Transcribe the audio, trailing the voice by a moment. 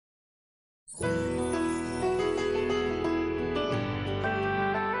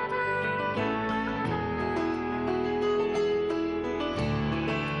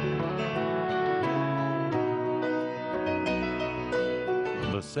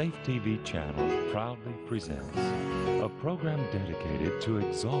Safe TV channel proudly presents a program dedicated to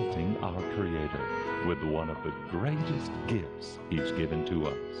exalting our Creator with one of the greatest gifts He's given to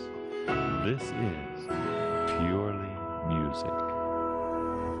us. This is Purely Music.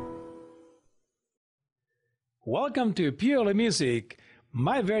 Welcome to Purely Music.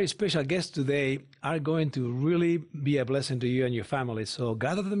 My very special guests today are going to really be a blessing to you and your family. So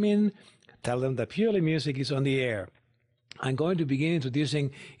gather them in, tell them that Purely Music is on the air. I'm going to begin introducing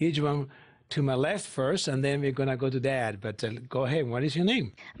each one to my left first, and then we're going to go to Dad. But go ahead. What is your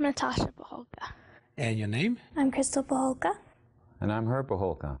name? I'm Natasha Boholka. And your name? I'm Crystal Boholka. And I'm Herb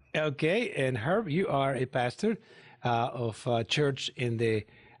Boholka. Okay. And Herb, you are a pastor of a church in the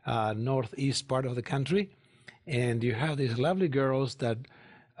northeast part of the country. And you have these lovely girls that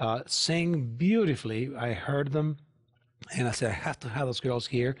sing beautifully. I heard them, and I said, I have to have those girls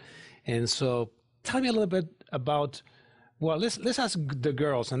here. And so tell me a little bit about, well, let's ask the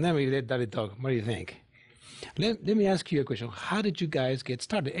girls, and then we let Daddy talk. What do you think? Let me ask you a question. How did you guys get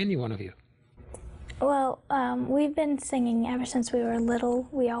started, any one of you? Well, we've been singing ever since we were little.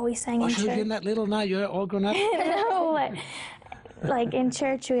 We always sang in church. You're not little now? You're all grown up? No, but like in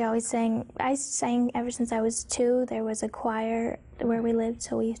church, we always sang. I sang ever since I was 2. There was a choir where we lived,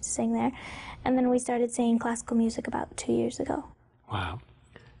 so we used to sing there. And then we started singing classical music about 2 years ago. Wow.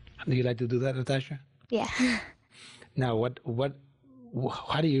 Do you like to do that, Natasha? Yeah. Now,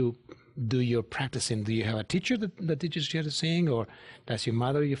 how do you do your practicing? Do you have a teacher that teaches you how to sing, or does your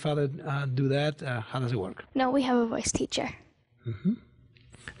mother or your father do that? How does it work? No, we have a voice teacher. Mm-hmm.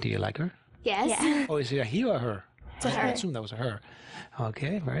 Do you like her? Yes. Yeah. Oh, is it a he or her? It's a her. I assume that was a her.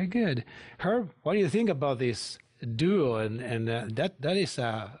 Okay, very good. Herb, what do you think about this duo? And that is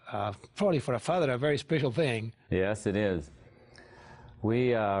probably for a father a very special thing. Yes, it is.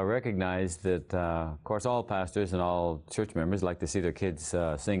 We recognize that, of course, all pastors and all church members like to see their kids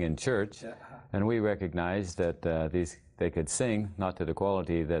sing in church. Yeah. And we recognize that they could sing, not to the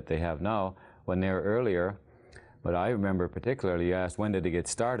quality that they have now, when they were earlier. But I remember particularly, you asked when did it get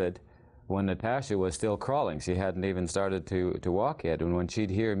started, when Natasha was still crawling. She hadn't even started to walk yet. And when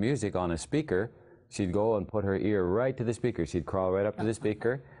she'd hear music on a speaker, she'd go and put her ear right to the speaker. She'd crawl right up to the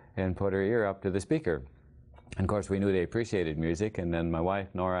speaker and put her ear up to the speaker. And of course, we knew they appreciated music, and then my wife,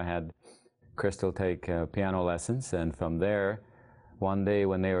 Nora, had Crystal take piano lessons, and from there, one day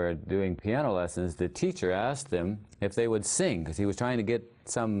when they were doing piano lessons, the teacher asked them if they would sing, because he was trying to get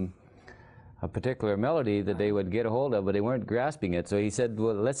a particular melody that they would get a hold of, but they weren't grasping it. So he said,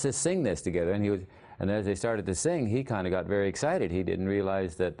 well, let's just sing this together. And as they started to sing, he kind of got very excited. He didn't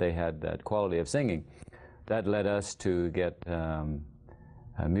realize that they had that quality of singing. That led us to get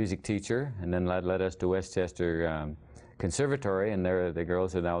a music teacher, and then that led us to Westchester Conservatory, and the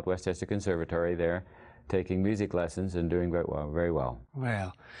girls are now at Westchester Conservatory there, taking music lessons and doing very well.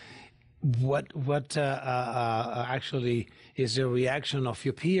 Well, what actually is the reaction of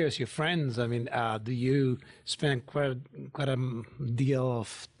your peers, your friends? I mean, do you spend quite a deal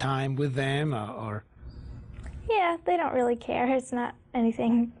of time with them, or? Yeah, they don't really care. It's not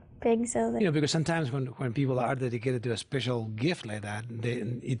anything big, so you know, because sometimes when people are dedicated to a special gift like that,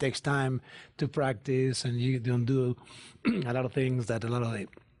 it takes time to practice, and you don't do a lot of things that a lot of the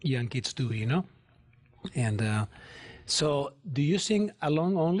young kids do, you know. And so, do you sing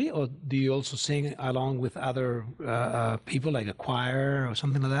alone only, or do you also sing along with other people, like a choir or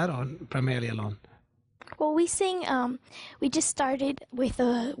something like that, or primarily alone? Well, we sing, we just started with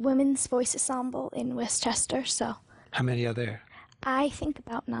a women's voice ensemble in Westchester, so. How many are there? I think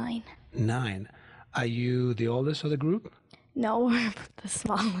about 9. 9. Are you the oldest of the group? No, we're the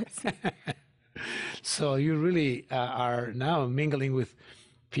smallest. So you really are now mingling with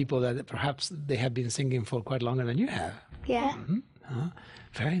people that perhaps they have been singing for quite longer than you have. Yeah. Mm-hmm.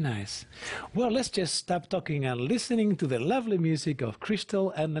 Very nice. Well, let's just stop talking and listening to the lovely music of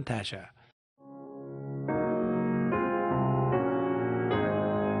Crystal and Natasha.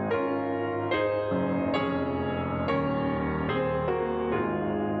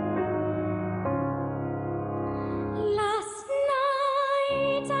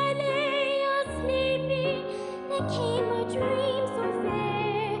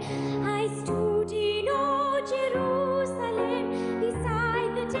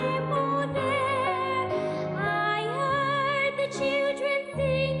 Children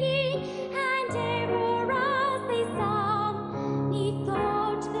singing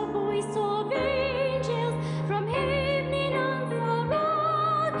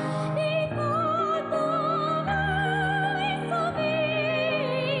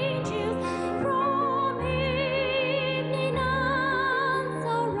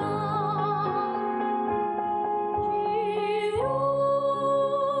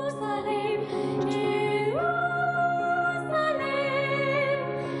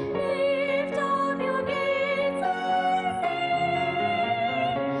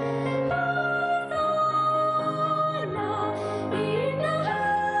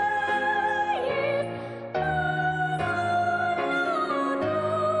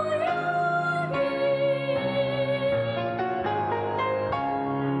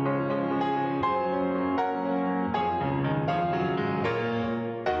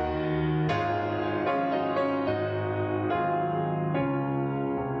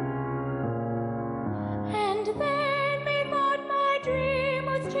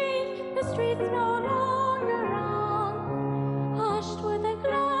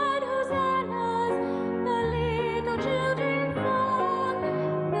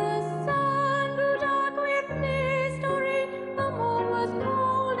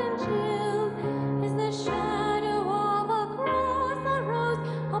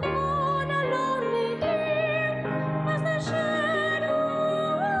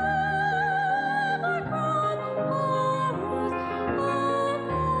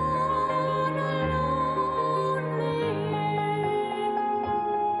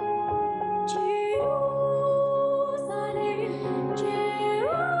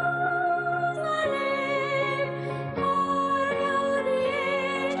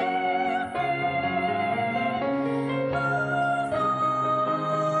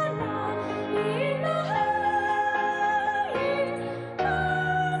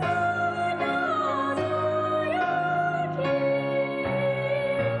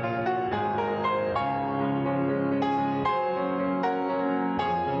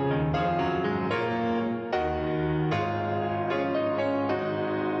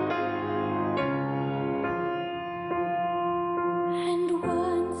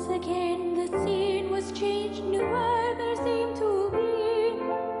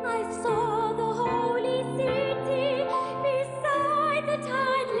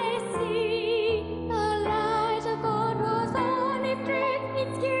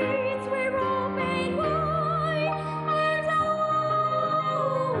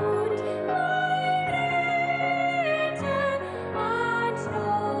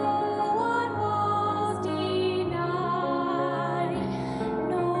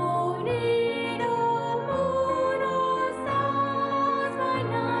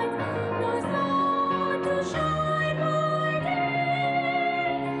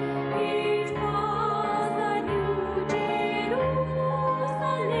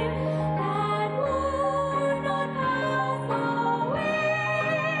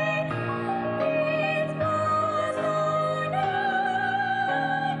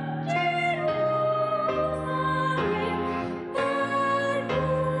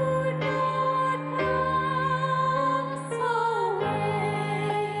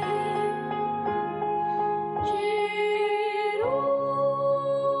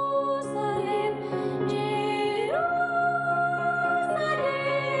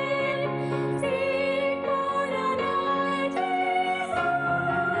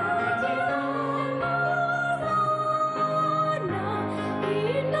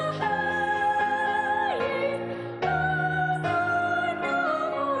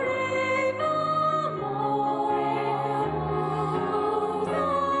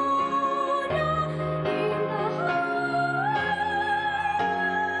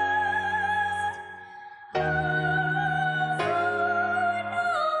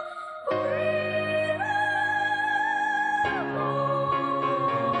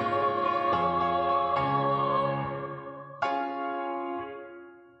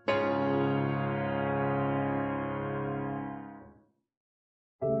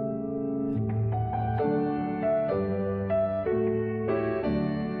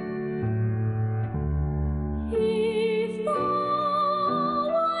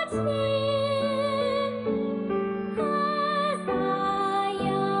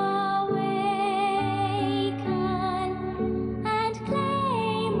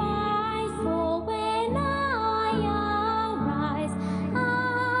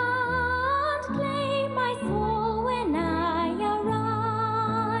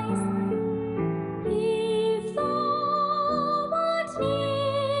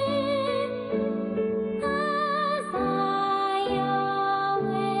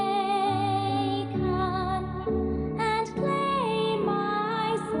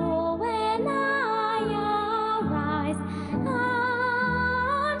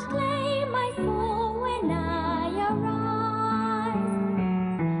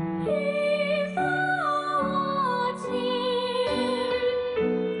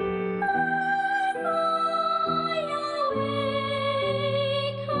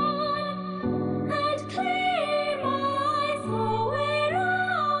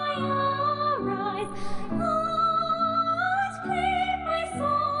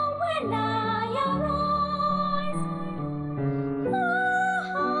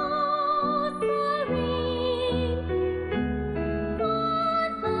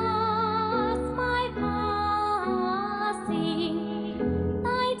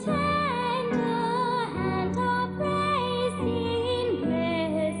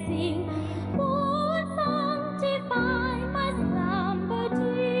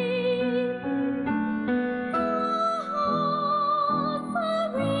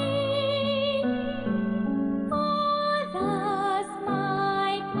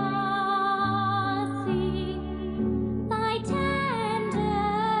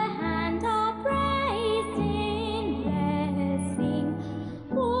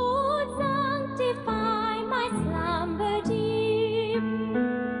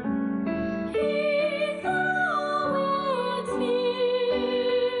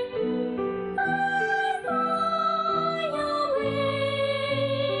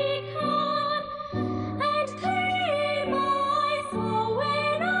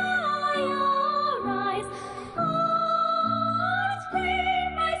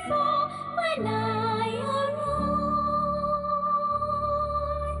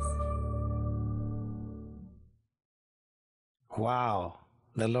Wow.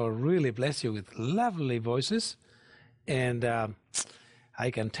 The Lord really bless you with lovely voices. And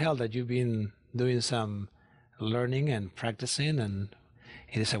I can tell that you've been doing some learning and practicing, and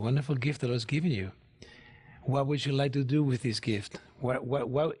it is a wonderful gift the Lord's given you. What would you like to do with this gift?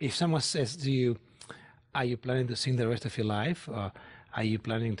 What if someone says to you, are you planning to sing the rest of your life? Or are you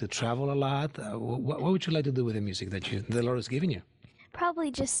planning to travel a lot? What would you like to do with the music that the Lord has given you?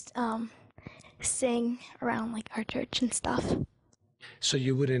 Probably just sing around like our church and stuff. So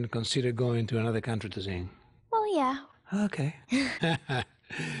you wouldn't consider going to another country to sing? Well, yeah. Okay.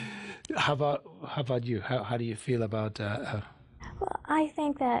 How about you? How do you feel about? Well, I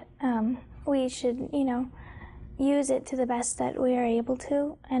think that we should, use it to the best that we are able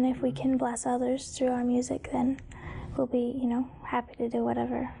to, and if we can bless others through our music, then we'll be, happy to do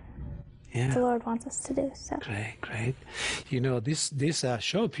whatever the Lord wants us to do. So Great. This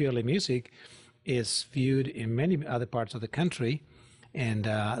show, Purely Music, is viewed in many other parts of the country, and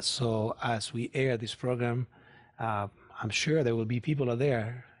so as we air this program, I'm sure there will be people out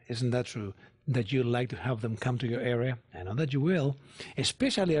there. Isn't that true? That you'd like to have them come to your area. I know that you will,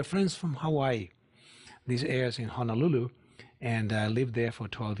 especially our friends from Hawaii. This airs in Honolulu, and I lived there for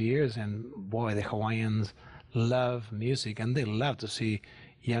 12 years, and boy, the Hawaiians love music, and they love to see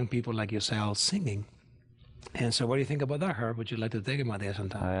young people like yourselves singing. And so what do you think about that, Herb? Would you like to take them out there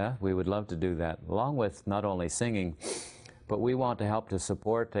sometime? Yeah, we would love to do that, along with not only singing, but we want to help to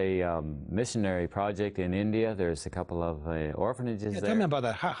support a missionary project in India. There's a couple of orphanages there. Tell me about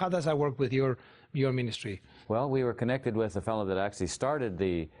that. How does that work with your ministry? Well, we were connected with a fellow that actually started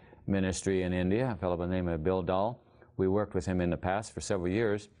the ministry in India, a fellow by the name of Bill Dahl. We worked with him in the past for several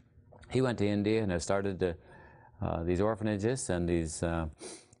years. He went to India and has started these orphanages, and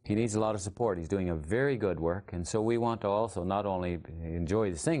he needs a lot of support. He's doing a very good work, and so we want to also not only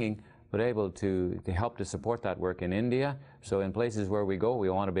enjoy the singing, but able to help to support that work in India. So in places where we go, we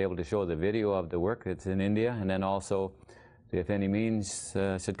want to be able to show the video of the work that's in India, and then also, if any means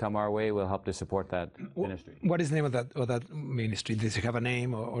should come our way, we'll help to support that ministry. What is the name of that ministry? Does it have a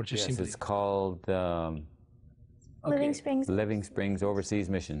name, or just simply? It's called Living Springs Overseas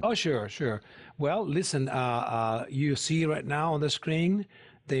Mission. Oh, sure. Well, listen, you see right now on the screen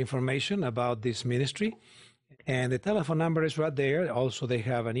the information about this ministry, and the telephone number is right there. Also, they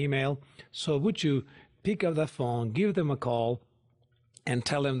have an email. So would you pick up that phone, give them a call, and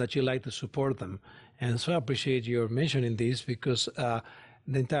tell them that you like to support them? And so I appreciate your mentioning this, because the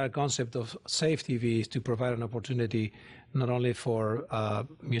entire concept of Safe TV is to provide an opportunity not only for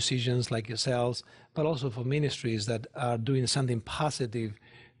musicians like yourselves, but also for ministries that are doing something positive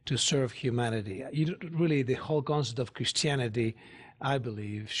to serve humanity. Really, the whole concept of Christianity, I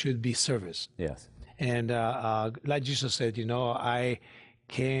believe, should be service. Yes. And like Jesus said, I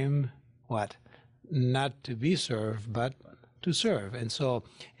came, not to be served, but to serve. And so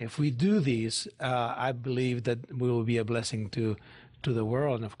if we do this, I believe that we will be a blessing to the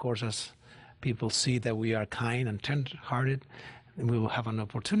world. And of course, as people see that we are kind and tender-hearted, we will have an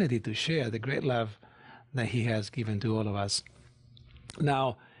opportunity to share the great love that He has given to all of us.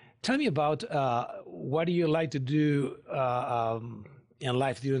 Now, tell me about what do you like to do in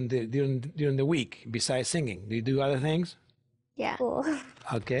life during the week besides singing? Do you do other things? Yeah. Cool.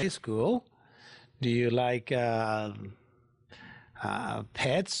 Okay, school. Do you like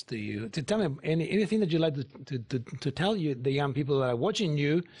pets? Tell me anything that you like to tell the young people that are watching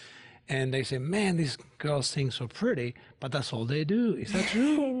you, and they say, "Man, these girls sing so pretty," but that's all they do. Is that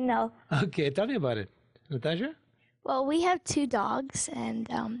true? No. Okay, tell me about it, Natasha. Well, we have 2 dogs, and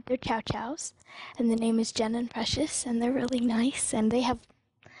they're Chow Chows, and the name is Jenna and Precious, and they're really nice. And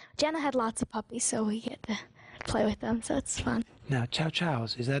Jenna had lots of puppies, so we get to play with them, so it's fun. Now, Chow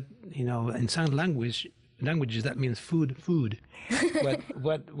Chows, is that, in some languages that means food.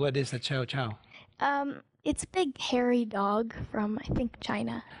 What is a Chow Chow? It's a big hairy dog from, I think,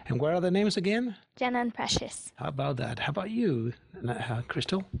 China. And what are the names again? Jenna and Precious. How about that? How about you,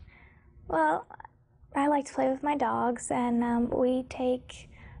 Crystal? Well, I like to play with my dogs, and we take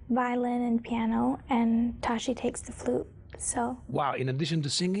violin and piano, and Tashi takes the flute. So. Wow! In addition to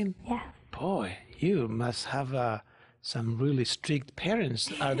singing. Yeah. Boy, you must have some really strict parents.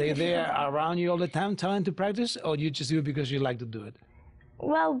 Are they there around you all the time, telling to practice, or you just do it because you like to do it?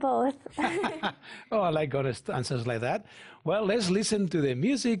 Well, both. Oh, I like honest answers like that. Well, let's listen to the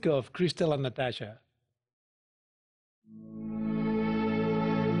music of Crystal and Natasha.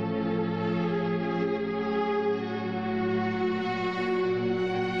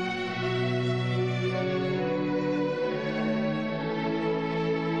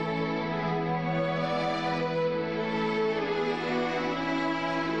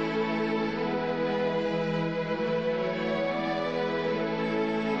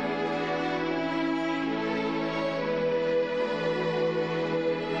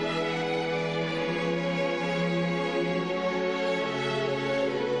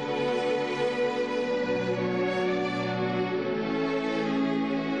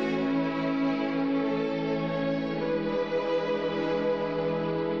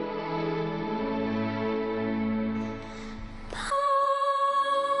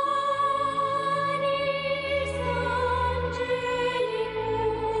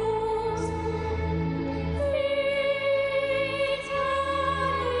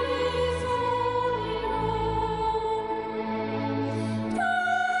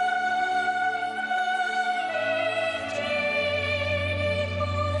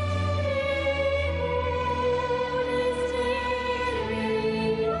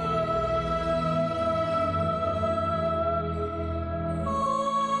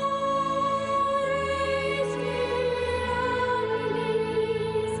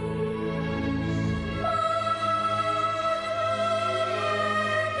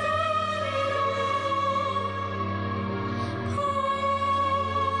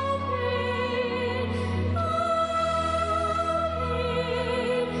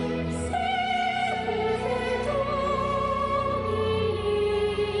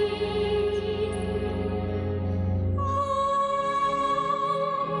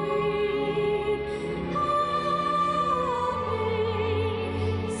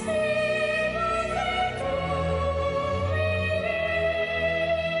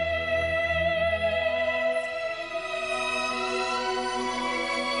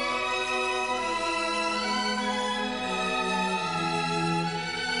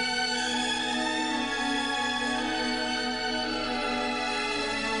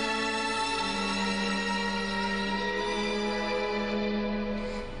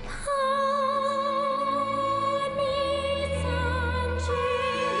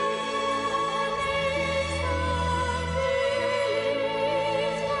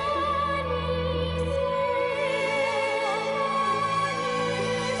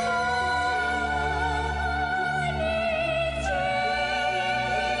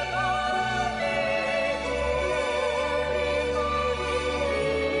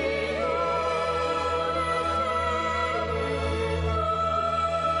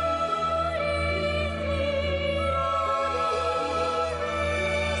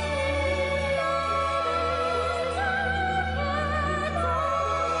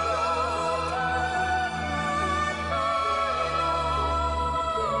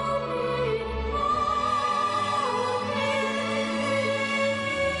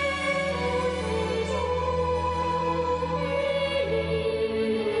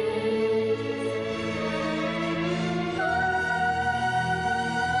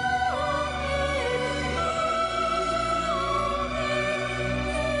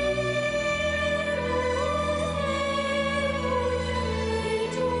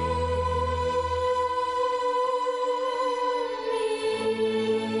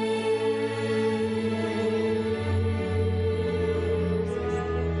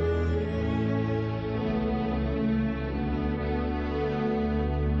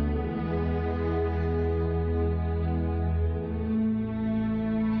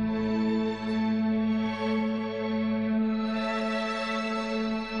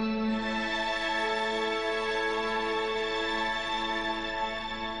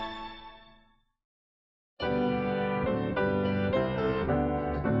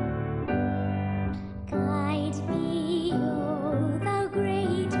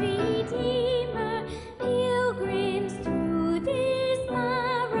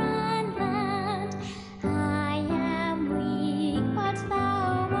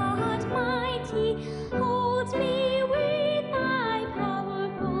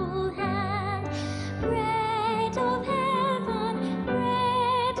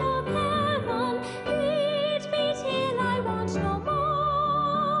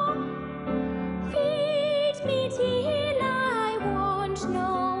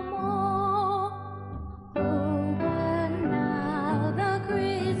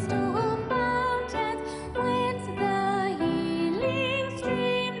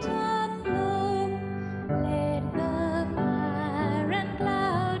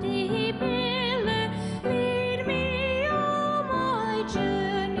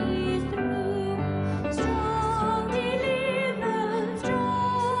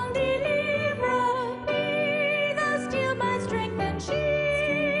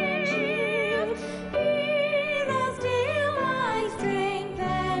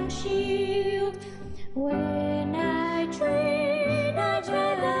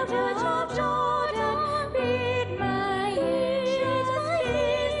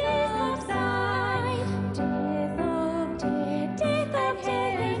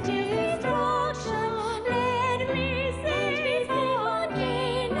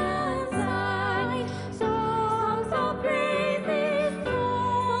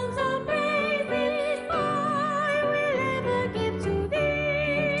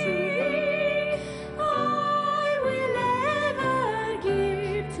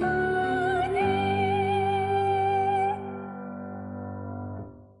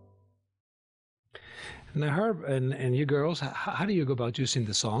 Now, Herb and you girls, how do you go about choosing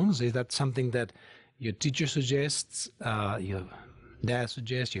the songs? Is that something that your teacher suggests, your dad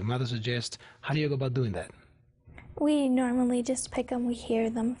suggests, your mother suggests? How do you go about doing that? We normally just pick them. We hear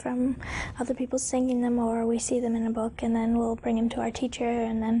them from other people singing them, or we see them in a book, and then we'll bring them to our teacher,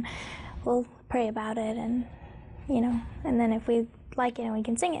 and then we'll pray about it, and and then if we like it and we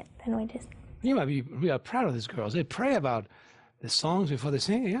can sing it, then we just. You might be real proud of these girls. They pray about the songs before they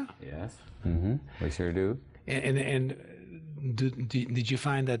sing, yeah? Yes. Mm-hmm. We sure do. And did you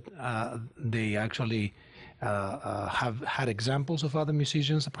find that they actually have had examples of other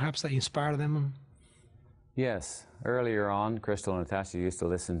musicians perhaps that inspired them? Yes. Earlier on, Crystal and Natasha used to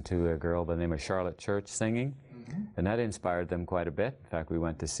listen to a girl by the name of Charlotte Church singing, and that inspired them quite a bit. In fact, we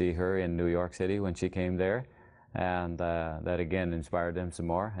went to see her in New York City when she came there, and that again inspired them some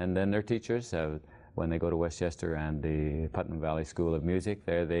more. And then their teachers, when they go to Westchester and the Putnam Valley School of Music,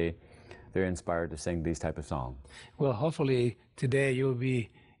 they're inspired to sing these type of songs. Well, hopefully today you'll be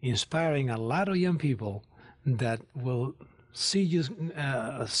inspiring a lot of young people that will see you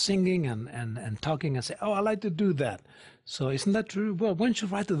singing and talking and say, oh, I like to do that. So isn't that true? Well, why don't you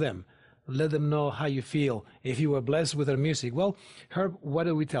write to them? Let them know how you feel if you were blessed with their music. Well, Herb, what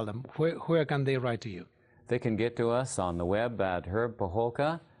do we tell them? Where can they write to you? They can get to us on the web at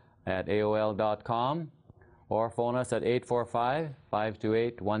herbpaholka@aol.com or phone us at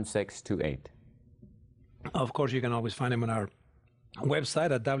 845-528-1628. Of course, you can always find them on our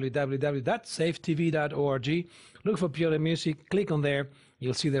website at www.safetv.org. Look for Purely Music, click on there,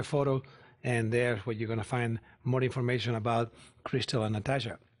 you'll see their photo, and there where you're going to find more information about Crystal and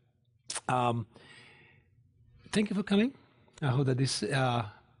Natasha. Thank you for coming. I hope that this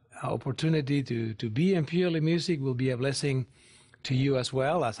opportunity to be in Purely Music will be a blessing to you as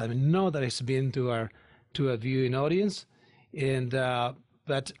well, as I know that it's been to our viewing audience. And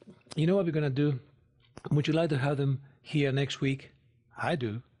but you know what we're going to do? Would you like to have them here next week? I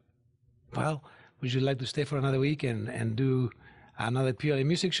do. Well, would you like to stay for another week and do another Purely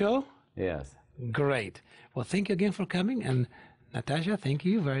Music show? Yes. Great. Well, thank you again for coming. And Natasha, thank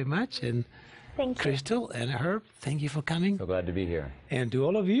you very much. And Thank you. Crystal and Herb, thank you for coming. So glad to be here. And to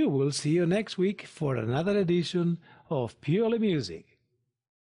all of you, we'll see you next week for another edition of Purely Music.